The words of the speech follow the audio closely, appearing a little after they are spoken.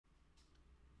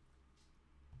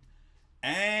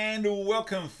And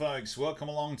welcome folks, welcome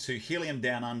along to Helium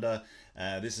Down Under.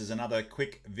 This is another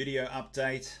quick video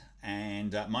update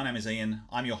and my name is Ian.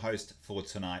 I'm your host for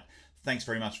tonight. Thanks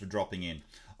very much for dropping in.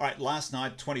 Alright, last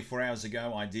night, 24 hours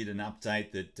ago, I did an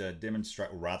update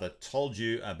that told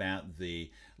you about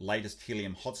the latest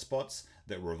Helium hotspots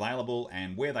that were available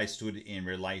and where they stood in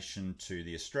relation to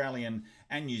the Australian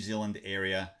and New Zealand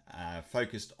area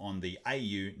focused on the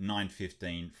AU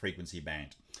 915 frequency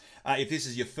band. If this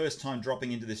is your first time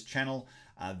dropping into this channel,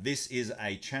 this is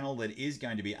a channel that is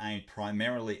going to be aimed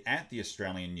primarily at the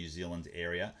Australian New Zealand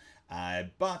area.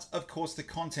 But of course the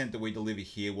content that we deliver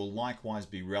here will likewise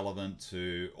be relevant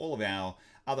to all of our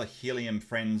other Helium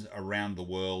friends around the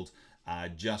world,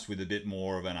 just with a bit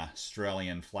more of an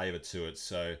Australian flavour to it.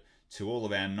 So to all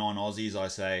of our non-Aussies, I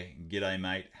say, g'day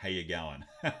mate, how you going?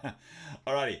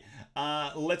 Alrighty,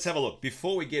 let's have a look.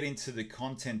 Before we get into the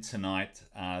content tonight,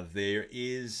 there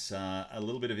is a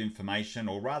little bit of information,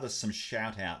 or rather some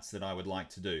shout outs that I would like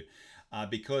to do,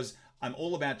 because I'm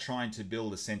all about trying to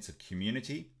build a sense of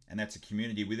community, and that's a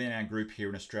community within our group here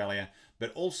in Australia,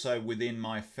 but also within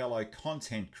my fellow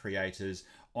content creators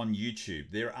on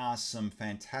YouTube. There are some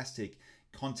fantastic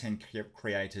content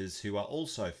creators who are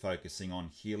also focusing on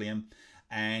helium,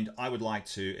 and I would like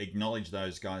to acknowledge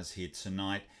those guys here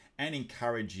tonight and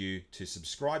encourage you to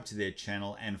subscribe to their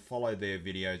channel and follow their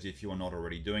videos if you are not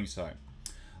already doing so.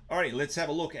 Alright, let's have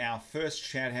a look. Our first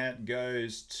shout out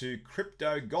goes to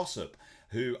Crypto Gossip,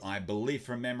 who I believe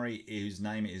from memory his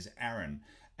name is Aaron,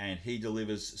 and he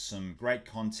delivers some great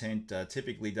content,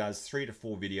 typically does 3 to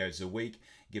 4 videos a week,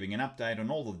 giving an update on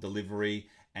all the delivery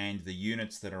and the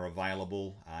units that are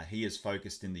available. He is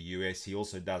focused in the US. He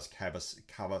also does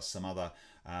cover some other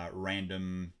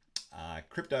random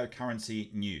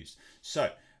cryptocurrency news.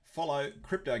 So follow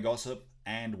Crypto Gossip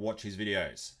and watch his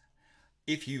videos.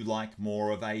 If you like more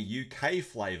of a UK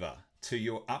flavour to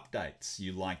your updates,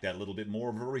 you like that little bit more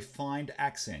of a refined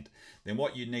accent, then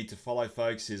what you need to follow,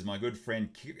 folks, is my good friend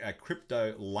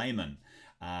Crypto Layman.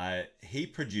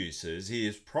 He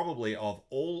is probably, of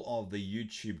all of the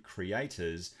YouTube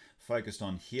creators focused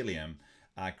on helium,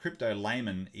 Crypto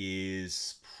Layman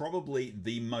is probably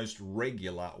the most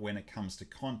regular when it comes to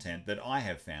content that I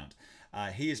have found.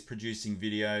 He is producing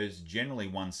videos generally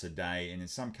once a day, and in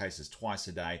some cases twice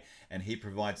a day, and he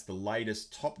provides the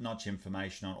latest top-notch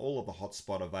information on all of the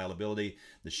hotspot availability,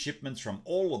 the shipments from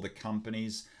all of the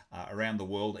companies around the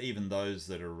world, even those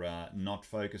that are not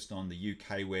focused on the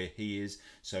UK where he is.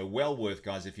 So well worth,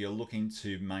 guys, if you're looking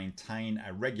to maintain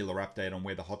a regular update on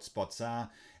where the hotspots are,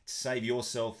 save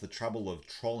yourself the trouble of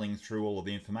trolling through all of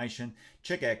the information.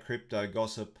 Check out Crypto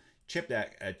Gossip, check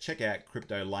out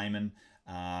Crypto Layman.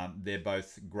 They're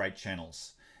both great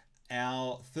channels.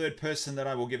 Our third person that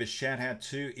I will give a shout out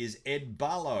to is Ed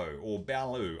Baloo, or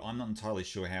Baloo. I'm not entirely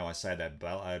sure how I say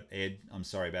that, Ed, I'm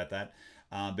sorry about that.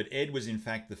 But Ed was in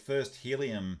fact the first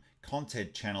helium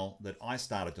content channel that I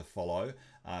started to follow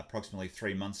approximately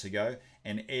 3 months ago,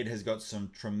 and Ed has got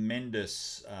some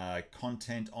tremendous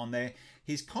content on there.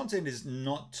 His content is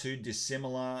not too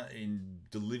dissimilar in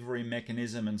delivery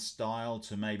mechanism and style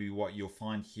to maybe what you'll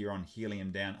find here on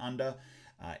Helium Down Under.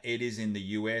 Ed is in the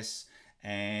US,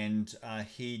 and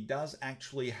he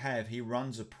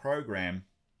runs a program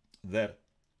that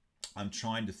I'm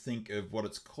trying to think of what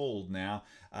it's called now,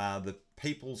 the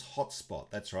People's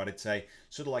Hotspot. That's right, it's a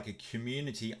sort of like a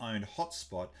community-owned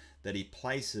hotspot that he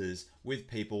places with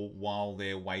people while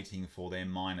they're waiting for their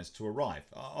miners to arrive.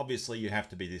 Obviously, you have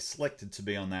to be selected to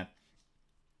be on that.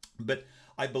 But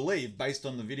I believe, based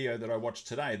on the video that I watched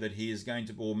today, that he is going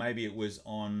to, or maybe it was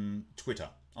on Twitter,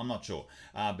 I'm not sure.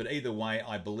 But either way,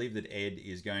 I believe that Ed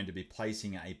is going to be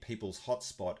placing a People's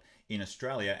Hotspot in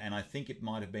Australia, and I think it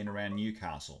might have been around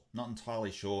Newcastle. Not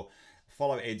entirely sure.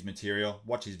 Follow Ed's material,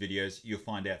 watch his videos, you'll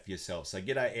find out for yourself. So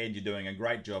g'day Ed, you're doing a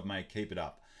great job, mate. Keep it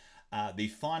up. The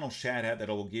final shout out that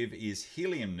I will give is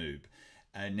Helium Noob.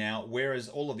 Now, whereas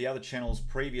all of the other channels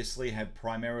previously have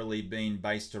primarily been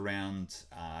based around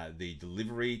the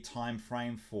delivery time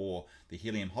frame for the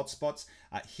helium hotspots,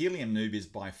 Helium Noob is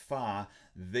by far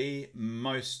the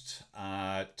most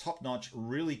top-notch,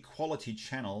 really quality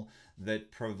channel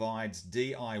that provides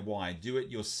DIY,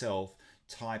 do-it-yourself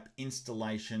type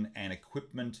installation and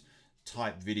equipment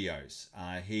type videos.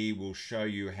 He will show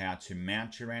you how to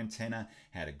mount your antenna,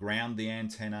 how to ground the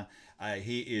antenna.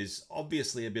 He is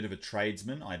obviously a bit of a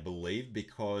tradesman, I believe,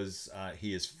 because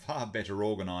he is far better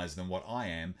organized than what I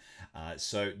am.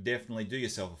 So definitely do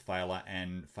yourself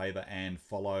a favor and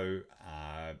follow,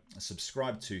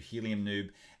 subscribe to Helium Noob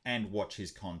and watch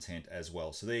his content as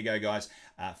well. So there you go, guys.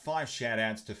 5 shout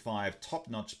outs to 5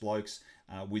 top-notch blokes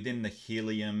within the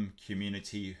Helium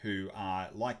community who are,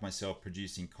 like myself,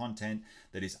 producing content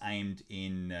that is aimed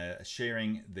in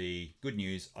sharing the good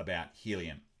news about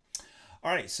helium.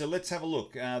 All right, so let's have a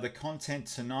look. The content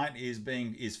tonight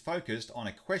is focused on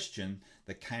a question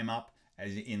that came up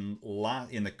as in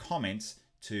the comments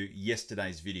to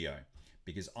yesterday's video,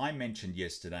 because I mentioned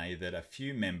yesterday that a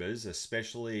few members,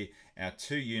 especially our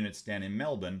 2 units down in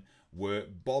Melbourne, were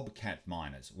bobcat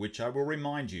miners, which I will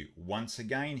remind you once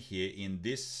again here in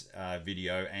this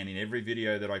video and in every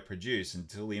video that I produce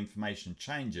until the information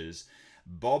changes.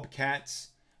 Bobcats,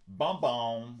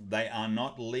 they are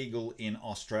not legal in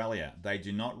Australia. They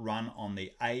do not run on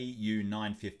the AU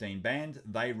 915 band.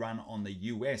 They run on the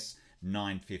US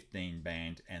 915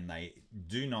 band, and they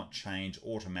do not change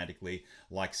automatically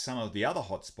like some of the other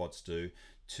hotspots do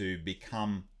to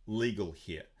become legal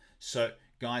here. So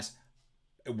guys,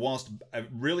 whilst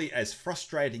really as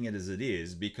frustrating as it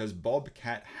is, because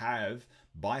Bobcat have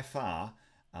by far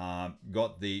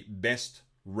got the best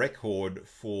record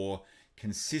for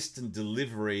consistent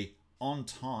delivery on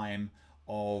time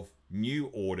of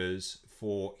new orders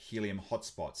for Helium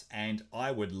hotspots, and I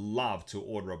would love to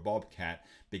order a Bobcat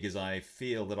because I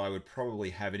feel that I would probably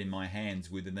have it in my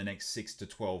hands within the next 6 to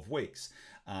 12 weeks,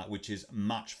 which is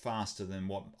much faster than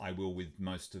what I will with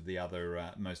most of the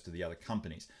other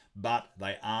companies. But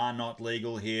they are not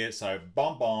legal here, so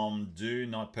do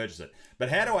not purchase it. But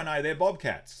how do I know they're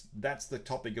Bobcats? That's the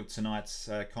topic of tonight's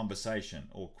conversation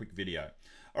or quick video.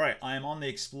 All right, I am on the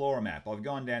Explorer map. I've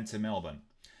gone down to Melbourne.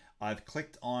 I've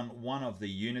clicked on one of the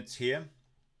units here,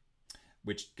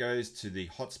 which goes to the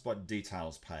hotspot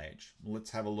details page. Let's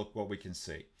have a look what we can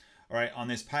see. All right, on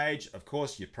this page, of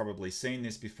course, you've probably seen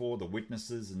this before, the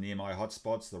witnesses, the nearby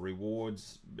hotspots, the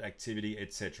rewards, activity,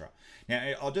 etc.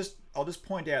 Now, I'll just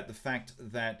point out the fact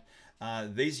that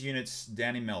these units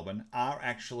down in Melbourne are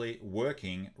actually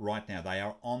working right now. They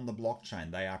are on the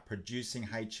blockchain. They are producing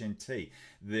HNT.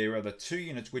 There are the 2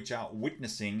 units which are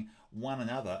witnessing one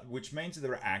another, which means that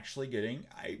they're actually getting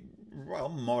a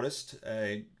modest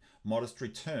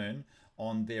return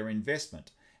on their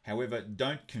investment. However,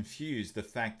 don't confuse the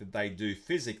fact that they do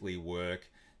physically work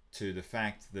to the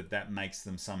fact that that makes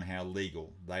them somehow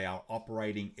legal. They are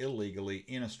operating illegally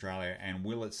in Australia and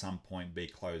will at some point be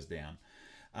closed down.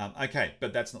 Okay,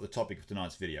 but that's not the topic of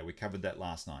tonight's video. We covered that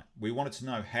last night. We wanted to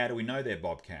know, how do we know they're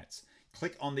Bobcats?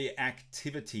 Click on the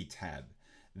activity tab.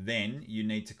 Then you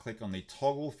need to click on the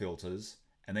toggle filters,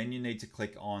 and then you need to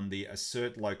click on the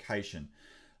assert location.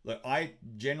 Look, I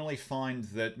generally find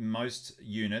that most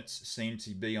units seem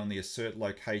to be on the assert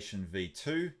location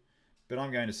V2, but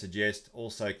I'm going to suggest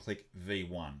also click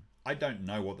V1. I don't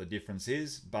know what the difference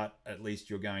is, but at least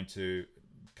you're going to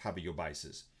cover your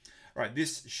bases. All right,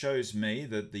 this shows me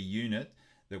that the unit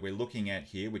that we're looking at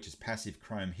here, which is Passive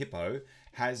Chrome Hippo,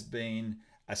 has been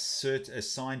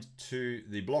assigned to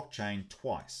the blockchain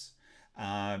twice.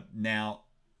 Now,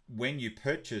 when you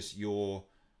purchase your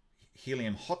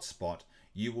Helium hotspot,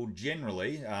 you will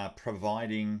generally,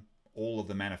 providing all of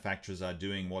the manufacturers are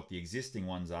doing what the existing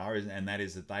ones are, and that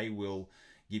is that they will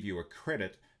give you a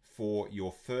credit for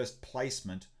your first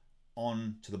placement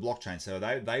onto the blockchain. So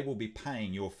they will be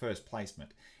paying your first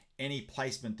placement. Any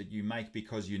placement that you make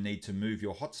because you need to move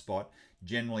your hotspot,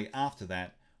 generally after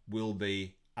that will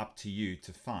be up to you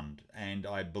to fund, and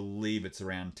I believe it's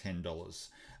around $10.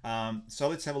 So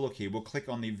let's have a look here. We'll click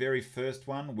on the very first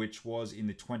one, which was in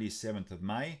the 27th of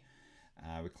May.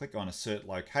 We click on assert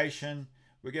location,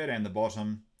 we go down the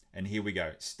bottom, and here we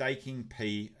go. Staking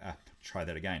fee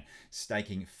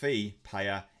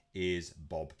payer is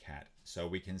Bobcat. So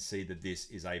we can see that this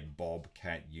is a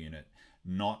Bobcat unit,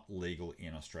 not legal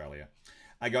in Australia.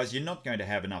 Guys, you're not going to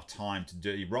have enough time to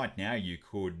do, right now you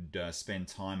could spend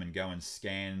time and go and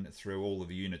scan through all of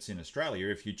the units in Australia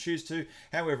if you choose to.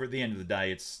 However, at the end of the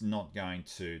day, it's not going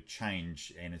to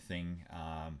change anything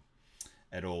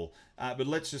at all. But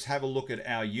let's just have a look at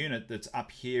our unit that's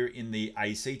up here in the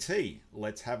ACT.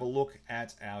 Let's have a look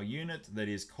at our unit that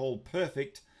is called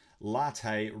Perfect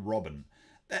Latte Robin.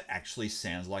 That actually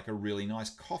sounds like a really nice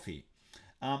coffee.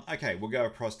 Okay, we'll go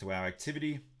across to our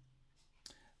activity.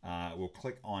 We'll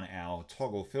click on our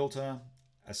toggle filter,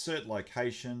 assert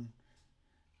location.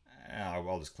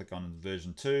 I'll just click on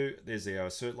version 2. There's our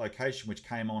assert location, which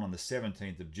came on the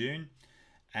 17th of June.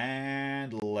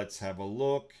 And let's have a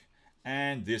look.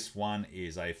 And this one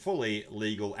is a fully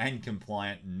legal and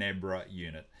compliant NEBRA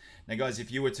unit. Now guys,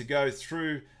 if you were to go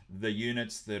through the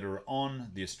units that are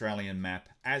on the Australian map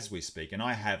as we speak, and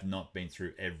I have not been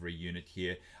through every unit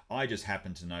here, I just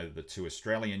happen to know that the 2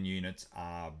 Australian units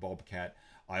are Bobcat.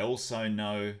 I also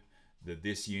know that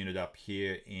this unit up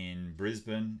here in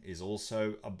Brisbane is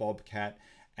also a Bobcat,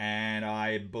 and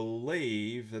I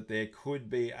believe that there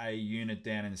could be a unit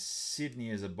down in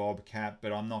Sydney as a bobcat,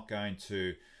 but I'm not going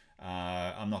to go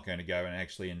and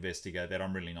actually investigate that.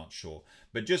 I'm really not sure.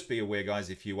 But just be aware, guys,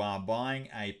 if you are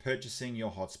purchasing your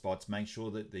hotspots, make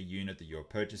sure that the unit that you're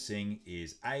purchasing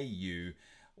is AU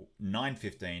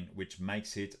 915, which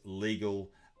makes it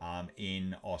legal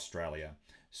in Australia.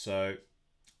 So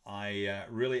I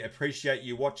really appreciate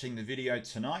you watching the video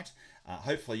tonight.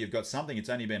 Hopefully you've got something. It's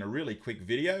only been a really quick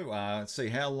video. Let's see,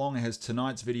 how long has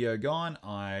tonight's video gone?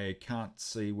 I can't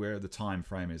see where the time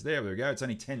frame is. There we go. It's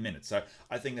only 10 minutes. So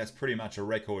I think that's pretty much a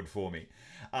record for me.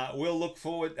 We'll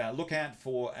look out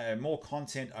for more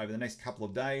content over the next couple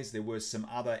of days. There were some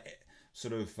other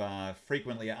sort of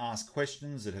frequently asked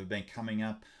questions that have been coming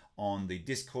up on the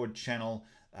Discord channel,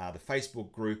 the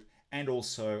Facebook group, and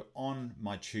also on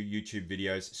my YouTube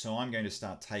videos. So I'm going to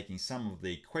start taking some of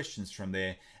the questions from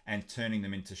there and turning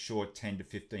them into short 10 to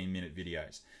 15 minute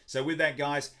videos. So with that,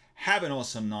 guys, have an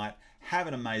awesome night. Have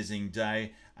an amazing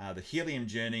day. The Helium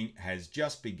journey has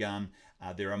just begun.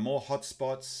 There are more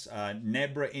hotspots.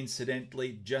 Nebra,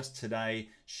 incidentally, just today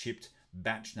shipped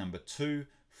batch number 2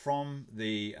 from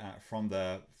the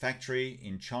factory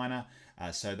in China.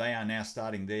 So they are now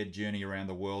starting their journey around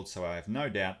the world. So I have no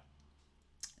doubt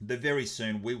that very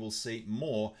soon we will see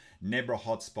more Nebra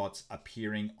hotspots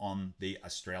appearing on the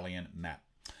Australian map.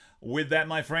 With that,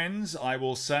 my friends, I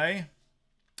will say,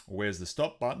 where's the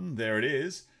stop button? There it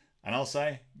is. And I'll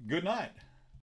say good night.